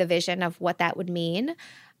see the vision of what that would mean.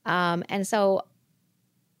 And so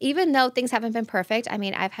even though things haven't been perfect, I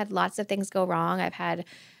mean, I've had lots of things go wrong. I've had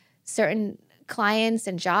certain clients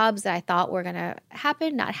and jobs that I thought were going to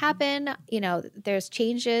happen, not happen. There's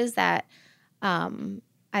changes that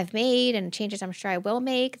I've made and changes I'm sure I will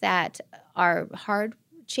make that are hard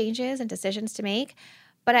changes and decisions to make.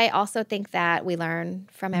 But I also think that we learn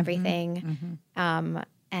from everything.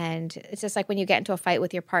 And it's just like when you get into a fight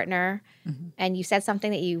with your partner and you said something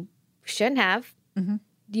that you shouldn't have,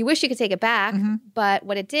 you wish you could take it back. But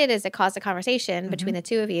what it did is it caused a conversation between the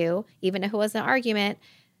two of you, even if it was an argument,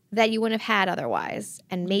 that you wouldn't have had otherwise.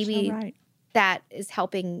 And maybe that is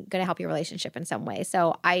going to help your relationship in some way.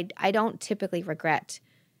 So I don't typically regret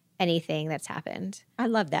anything that's happened. I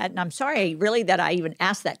love that. And I'm sorry really that I even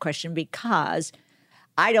asked that question because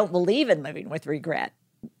I don't believe in living with regret.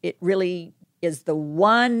 It really is the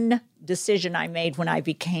one decision I made when I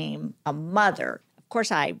became a mother. Of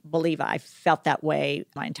course, I believe I felt that way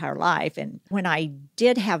my entire life. And when I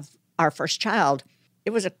did have our first child,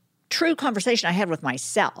 it was a true conversation I had with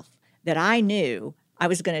myself that I knew I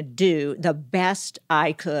was going to do the best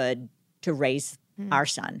I could to raise our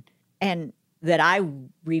son. And that I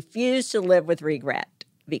refused to live with regret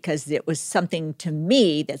because it was something to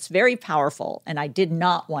me that's very powerful. And I did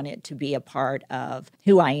not want it to be a part of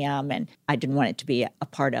who I am. And I didn't want it to be a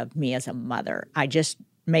part of me as a mother. I just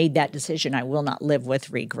made that decision. I will not live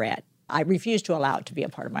with regret. I refuse to allow it to be a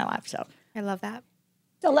part of my life. So I love that.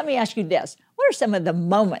 So let me ask you this. What are some of the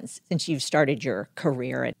moments since you've started your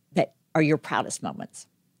career that are your proudest moments?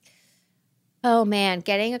 Oh, man.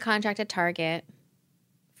 Getting a contract at Target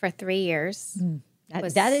for 3 years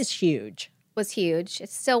That is huge. was huge.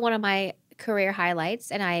 It's still one of my career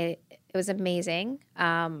highlights, and it was amazing.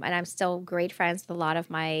 And I'm still great friends with a lot of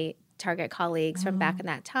my Target colleagues from back in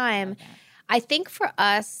that time. I think for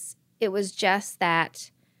us, it was just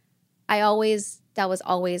that that was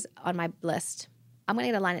always on my list. I'm going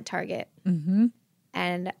to get a line at Target. Mm-hmm.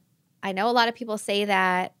 And I know a lot of people say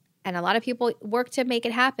that, and a lot of people work to make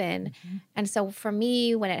it happen. Mm-hmm. And so for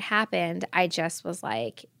me, when it happened, I just was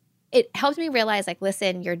like, it helped me realize, like,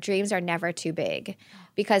 listen, your dreams are never too big,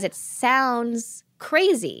 because it sounds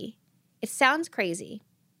crazy. It sounds crazy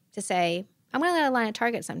to say, I'm going to get a line at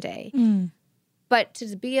Target someday. But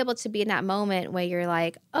to be able to be in that moment where you're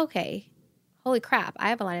like, okay, holy crap, I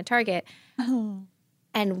have a line at Target.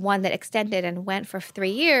 And one that extended and went for 3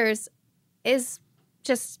 years is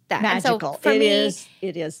just that. Magical. And so for me,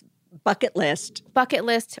 it is bucket list. bucket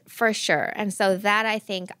list for sure. And so that, I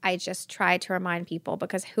think, I just try to remind people,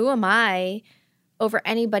 because who am I over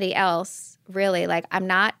anybody else, really? Like, I'm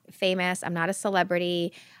not famous. I'm not a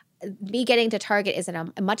celebrity. Me getting to Target is in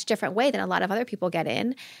a much different way than a lot of other people get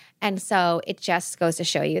in. And so it just goes to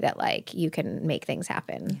show you that, like, you can make things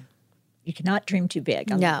happen. You cannot dream too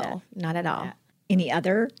big. I love that. No, not at all. Any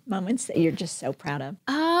other moments that you're just so proud of?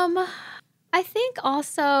 I think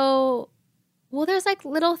also, well, there's like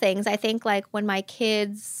little things. I think like when my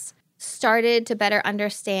kids started to better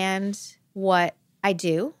understand what I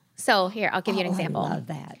do. So here, I'll give you an example. I love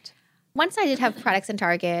that. Once I did have products in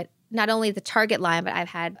Target, not only the Target line, but I've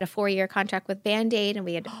had a 4-year contract with Band-Aid, and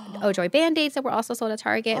we had Ojoy Band-Aids that were also sold at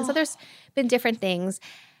Target. And so there's been different things.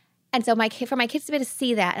 And so for my kids to be able to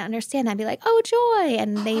see that and understand that and be like, oh, Joy,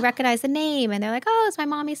 and they recognize the name, and they're like, oh, it's my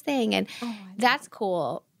mommy's thing. And that's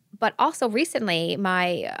cool. But also recently,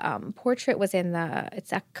 my portrait was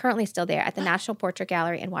it's currently still there at the National Portrait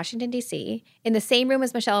Gallery in Washington, D.C., in the same room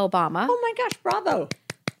as Michelle Obama. Oh my gosh, bravo.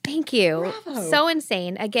 Thank you. Bravo. So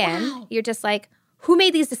insane. Again, you're just like, who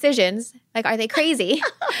made these decisions? Like, are they crazy?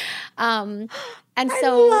 And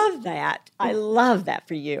so I love that. I love that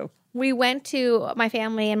for you. we went to, my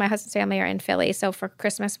family and my husband's family are in Philly. So for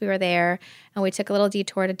Christmas, we were there, and we took a little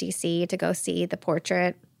detour to DC to go see the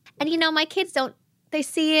portrait. And, you know, my kids they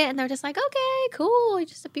see it and they're just like, okay, cool,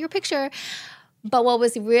 just your picture. But what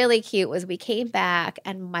was really cute was we came back,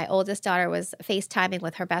 and my oldest daughter was FaceTiming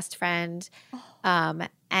with her best friend.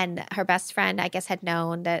 And her best friend, I guess, had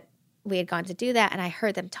known that we had gone to do that. And I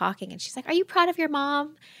heard them talking, and she's like, are you proud of your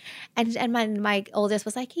mom? And my oldest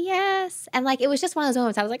was like, yes. And like, it was just one of those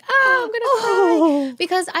moments. I was like, oh, I'm going to cry.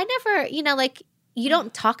 Because I never, you know, like, you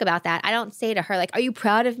don't talk about that. I don't say to her, like, are you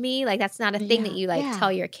proud of me? Like, that's not a thing that you like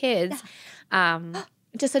tell your kids.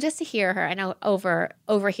 Just to hear her and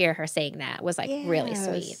overhear her saying that was like really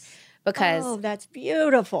sweet, because that's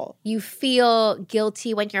beautiful. You feel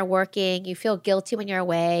guilty when you're working. You feel guilty when you're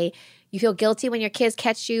away. You feel guilty when your kids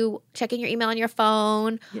catch you checking your email on your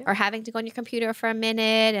phone or having to go on your computer for a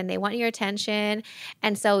minute and they want your attention.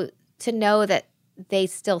 And so to know that they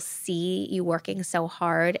still see you working so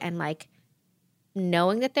hard and like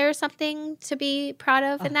knowing that there's something to be proud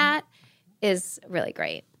of in that is really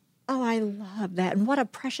great. Oh, I love that. And what a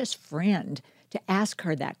precious friend to ask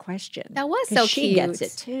her that question. That was so she cute. Gets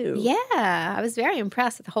it too. Yeah. I was very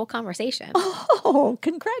impressed with the whole conversation. Oh,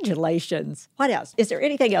 congratulations. What else? Is there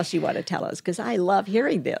anything else you want to tell us? Because I love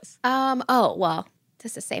hearing this. Oh, well,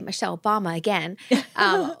 just to say Michelle Obama again.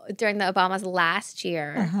 During the Obama's last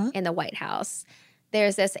year in the White House,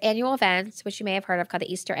 there's this annual event, which you may have heard of, called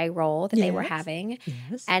the Easter egg roll that they were having.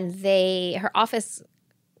 Yes. And her office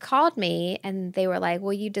called me and they were like,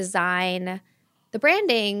 will you design the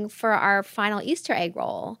branding for our final Easter egg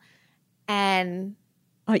roll? And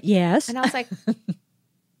yes. And I was like,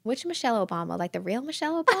 which Michelle Obama? Like the real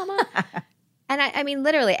Michelle Obama? And I mean,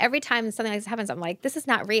 literally every time something like this happens, I'm like, this is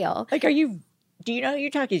not real. Like, do you know who you're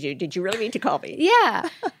talking to? Did you really mean to call me? Yeah.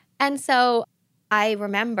 And so I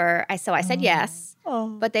remember, I said yes,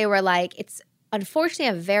 but they were like, it's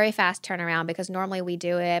unfortunately a very fast turnaround because normally we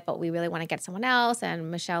do it, but we really want to get someone else.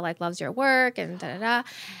 And Michelle like loves your work and da-da-da.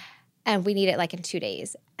 And we need it like in 2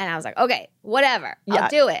 days. And I was like, okay, whatever, I'll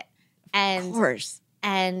do it. And of course.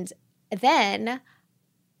 And then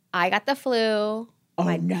I got the flu.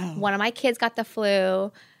 Oh, no. One of my kids got the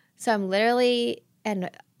flu. So I'm literally, and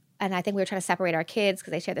I think we were trying to separate our kids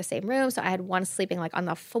because they share the same room. So I had one sleeping like on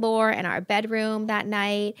the floor in our bedroom that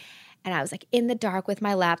night. And I was like in the dark with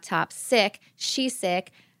my laptop, sick. She's sick.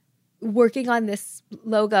 working on this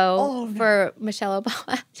logo for Michelle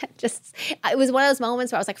Obama. It was one of those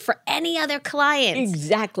moments where I was like, for any other client,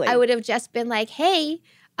 Exactly. I would have just been like, hey,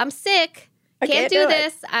 I'm sick. Can't do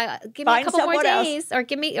this. Give me a couple more days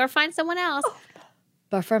or find someone else.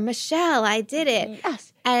 But for Michelle, I did it.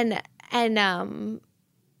 Yes. And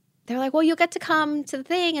they're like, well, you'll get to come to the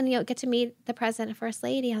thing and you'll get to meet the president and first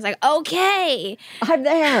lady. I was like, okay. I'm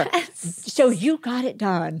there. So you got it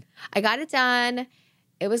done. I got it done.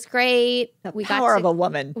 It was great. The power of a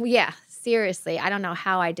woman. Yeah, seriously. I don't know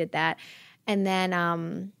how I did that. And then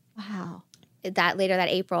Wow. later that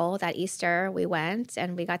April, that Easter, we went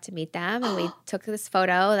and we got to meet them and we took this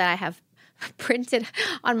photo that I have printed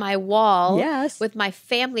on my wall with my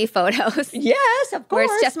family photos. Yes, of course.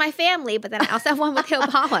 Where it's just my family, but then I also have one with the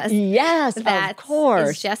Obamas. Yes, of course.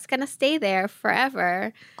 It's just going to stay there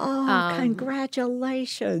forever. Oh,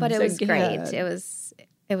 congratulations. But it was again. great.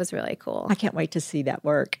 It was really cool. I can't wait to see that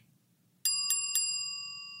work.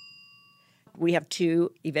 We have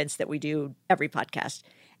 2 events that we do every podcast.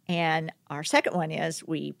 And our second one is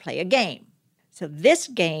we play a game. So this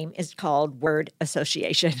game is called Word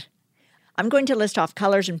Association. I'm going to list off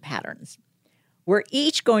colors and patterns. We're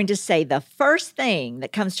each going to say the first thing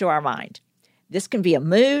that comes to our mind. This can be a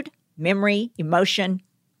mood, memory, emotion,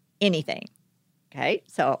 anything. Okay,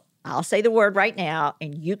 so I'll say the word right now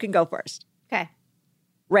and you can go first. Okay.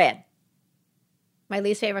 Red. My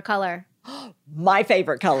least favorite color. My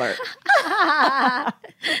favorite color.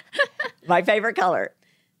 My favorite color.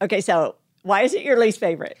 Okay, so why is it your least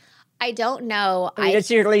favorite? I don't know. I mean, it's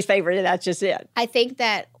your least favorite and that's just it. I think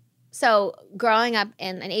that, so growing up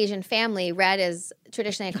in an Asian family, red is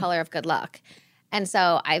traditionally a color of good luck. And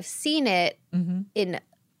so I've seen it in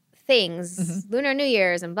things, Lunar New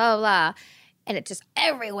Year's and blah, blah, blah. And it's just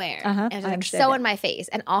everywhere. And it's like so in my face.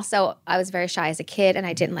 And also, I was very shy as a kid and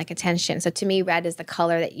I didn't like attention. So to me, red is the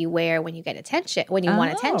color that you wear when you get attention, when you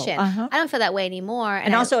want attention. I don't feel that way anymore.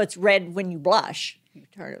 And also, it's red when you blush. You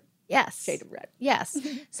turn it shade of red. Yes.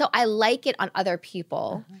 So I like it on other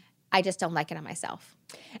people. I just don't like it on myself.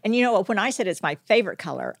 And you know what? When I said it's my favorite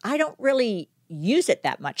color, I don't really use it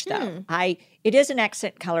that much, though. It is an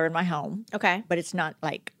accent color in my home. Okay. But it's not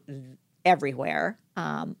like everywhere.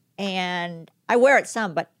 And I wear it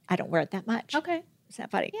some, but I don't wear it that much. Okay. Is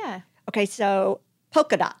that funny? Yeah. Okay, so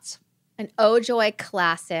polka dots. An Ojoy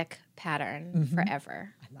classic pattern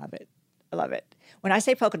forever. I love it. I love it. When I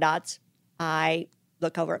say polka dots, I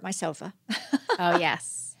look over at my sofa. Oh,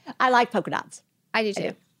 yes. I like polka dots. I do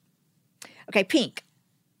too. Okay, pink.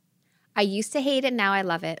 I used to hate it. Now I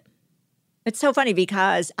love it. It's so funny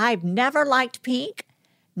because I've never liked pink.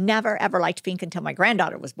 Never, ever liked pink until my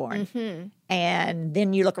granddaughter was born. And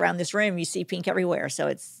then you look around this room, you see pink everywhere.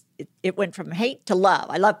 So it went from hate to love.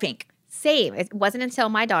 I love pink. Same. It wasn't until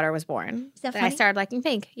my daughter was born that I started liking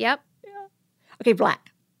pink. Yep. Yeah. Okay,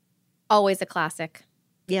 black. Always a classic.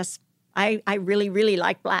 Yes. I really, really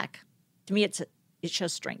like black. To me, it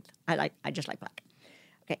shows strength. I just like black.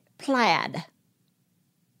 Okay, plaid.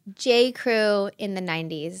 J. Crew in the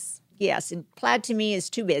 90s. Yes, and plaid to me is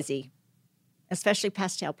too busy. Especially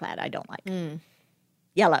pastel plaid, I don't like.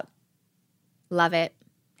 Yellow. Love it.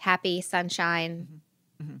 Happy, sunshine.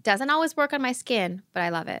 Doesn't always work on my skin, but I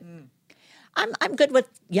love it. I'm good with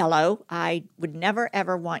yellow. I would never,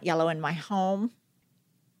 ever want yellow in my home.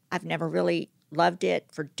 I've never really loved it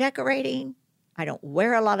for decorating. I don't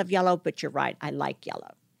wear a lot of yellow, but you're right. I like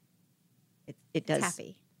yellow. It does. It's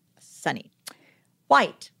happy. Sunny.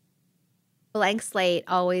 White. Blank slate,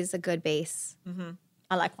 always a good base.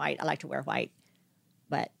 I like white. I like to wear white,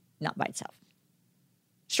 but not by itself.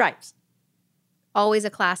 Stripes. Always a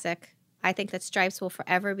classic. I think that stripes will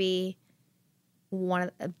forever be one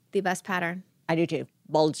of the best pattern. I do too.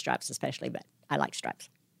 Bold stripes especially, but I like stripes.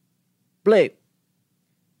 Blue.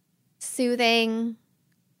 Soothing.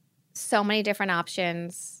 So many different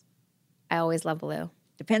options. I always love blue.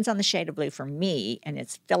 Depends on the shade of blue for me, and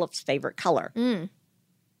it's Philip's favorite color.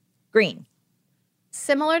 Green.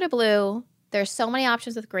 Similar to blue, there's so many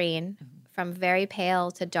options with green, from very pale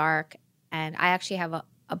to dark. And I actually have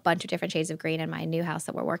a bunch of different shades of green in my new house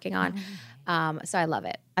that we're working on. So I love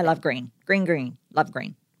it. I love green. Green. Love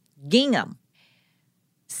green. Gingham.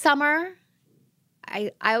 Summer.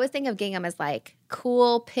 I always think of gingham as like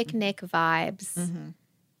cool picnic vibes,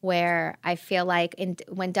 where I feel like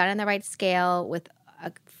when done in the right scale with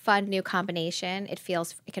a fun new combination, it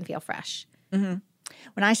can feel fresh.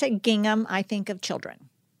 When I say gingham, I think of children.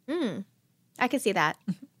 I can see that.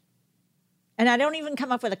 And I don't even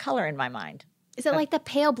come up with a color in my mind. Is it like the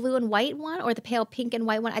pale blue and white one or the pale pink and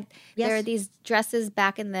white one? Yes. There are these dresses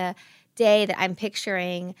back in the day that I'm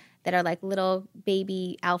picturing that are like little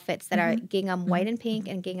baby outfits that are gingham white and pink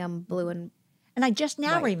and gingham blue and And I just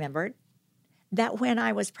now white. remembered that when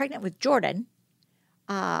I was pregnant with Jordan,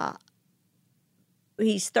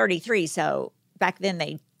 he's 33, so back then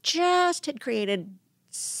they just had created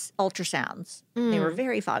ultrasounds. They were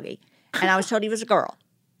very foggy. And I was told he was a girl.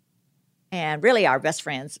 And really our best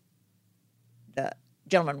friends, the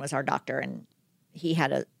gentleman was our doctor, and he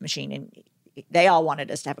had a machine, and they all wanted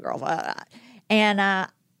us to have a girl. And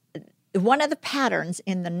one of the patterns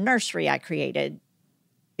in the nursery I created,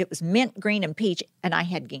 it was mint, green, and peach, and I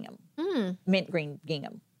had gingham. Mint, green,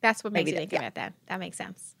 gingham. That's what makes Maybe you think that- of it then. That makes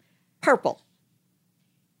sense. Purple.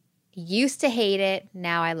 Used to hate it.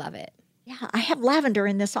 Now I love it. Yeah, I have lavender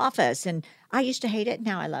in this office, and I used to hate it.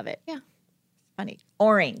 Now I love it. Yeah. Funny.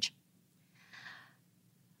 Orange.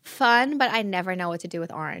 Fun, but I never know what to do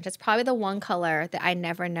with orange. It's probably the one color that I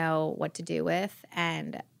never know what to do with.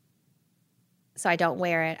 And so I don't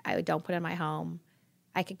wear it. I don't put it in my home.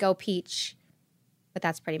 I could go peach, but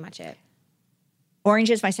that's pretty much it. Orange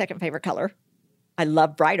is my second favorite color. I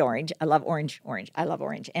love bright orange. I love orange. I love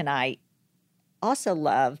orange. And I also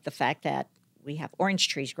love the fact that we have orange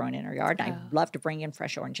trees growing in our yard. And I love to bring in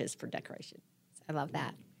fresh oranges for decoration. I love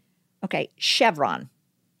that. Okay, chevron.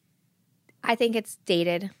 I think it's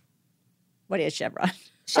dated. What is chevron?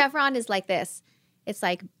 Chevron is like this. It's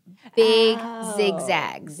like big Oh,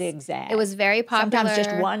 zigzags. zigzag. It was very popular. Sometimes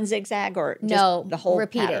just one zigzag or just No, the whole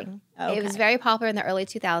repeating. pattern? It was Okay. very popular in the early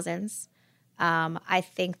 2000s. I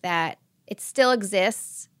think that it still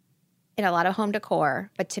exists in a lot of home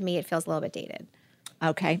decor, but to me it feels a little bit dated.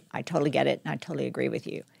 Okay, I totally get it, and I totally agree with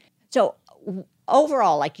you. So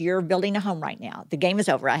overall, like you're building a home right now. The game is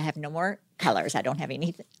over. I have no more colors. I don't have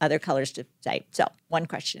any other colors to say. So one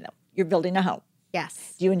question, though. You're building a home.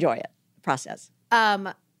 Yes. Do you enjoy it, the process?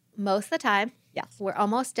 Most of the time. Yes. We're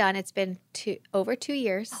almost done. It's been over 2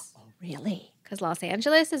 years Oh, really? because Los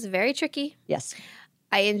Angeles is very tricky. Yes,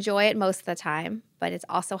 I enjoy it most of the time, but it's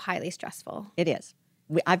also highly stressful. it is.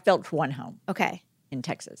 I've built one home Okay. in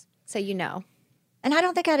Texas, So you know. and I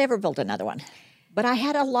don't think I'd ever build another one. But I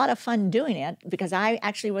had a lot of fun doing it because I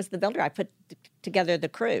actually was the builder. I put together the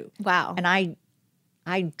crew. Wow. And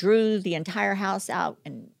I drew the entire house out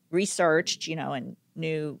and researched, and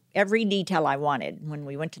knew every detail I wanted. When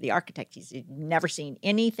we went to the architect, he said, "You've never seen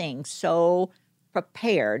anything so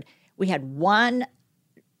prepared." We had one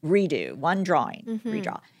redo, one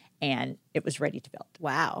redraw, and it was ready to build.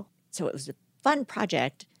 Wow. So it was a fun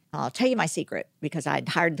project. I'll tell you my secret, because I'd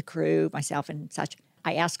hired the crew myself and such.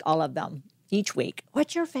 I asked all of them each week,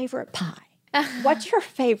 "What's your favorite pie? What's your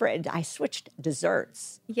favorite?" I switched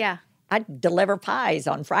desserts. Yeah. I'd deliver pies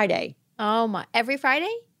on Friday. Oh my. Every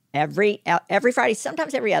Friday? Every Friday,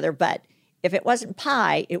 sometimes every other. But if it wasn't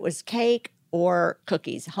pie, it was cake or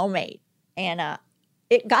cookies, homemade. And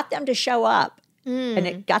it got them to show up, and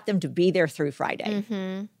it got them to be there through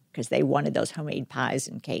Friday because they wanted those homemade pies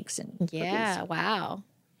and cakes and Yeah. cookies. Wow.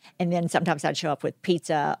 And then sometimes I'd show up with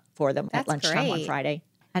pizza for them That's at lunchtime on great. Friday.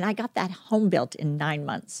 And I got that home built in 9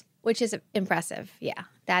 months. Which is impressive. Yeah.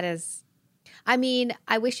 That is. I mean,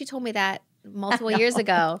 I wish you told me that multiple years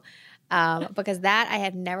ago. Because that I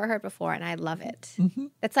have never heard before, and I love it.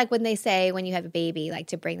 That's like when they say when you have a baby, like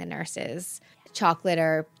to bring the nurses chocolate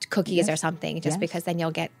or cookies or something, just because then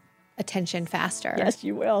you'll get attention faster. Yes,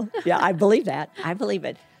 you will. Yeah, I believe that. I believe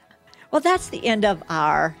it. Well, that's the end of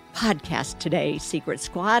our podcast today, Secret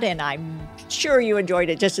Squad, and I'm sure you enjoyed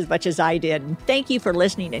it just as much as I did. And thank you for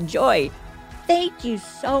listening. Enjoy. Thank you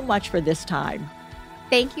so much for this time.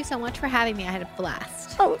 Thank you so much for having me. I had a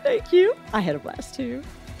blast. Oh, thank you. I had a blast too.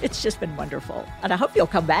 It's just been wonderful. And I hope you'll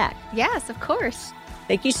come back. Yes, of course.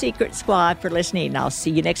 Thank you, Secret Squad, for listening. I'll see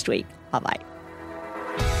you next week. Bye-bye.